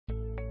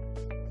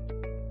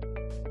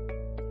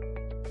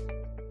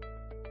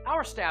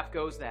Our staff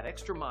goes that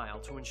extra mile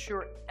to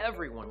ensure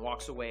everyone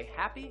walks away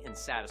happy and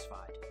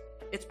satisfied.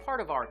 It's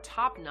part of our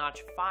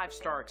top-notch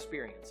 5-star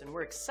experience, and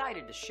we're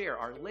excited to share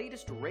our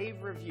latest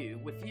rave review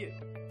with you.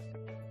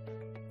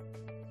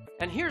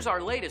 And here's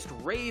our latest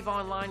rave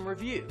online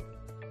review.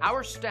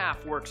 Our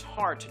staff works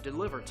hard to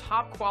deliver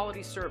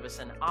top-quality service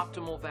and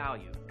optimal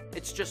value.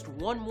 It's just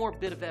one more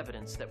bit of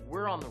evidence that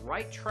we're on the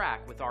right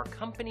track with our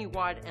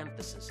company-wide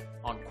emphasis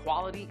on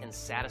quality and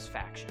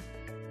satisfaction.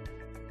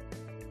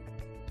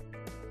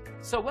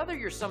 So whether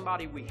you're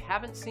somebody we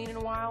haven't seen in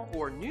a while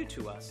or new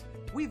to us,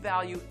 we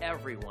value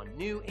everyone,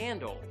 new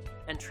and old,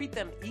 and treat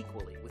them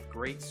equally with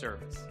great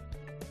service.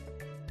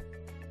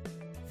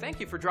 Thank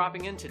you for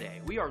dropping in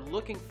today. We are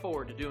looking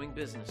forward to doing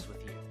business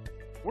with you.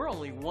 We're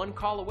only one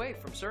call away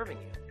from serving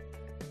you.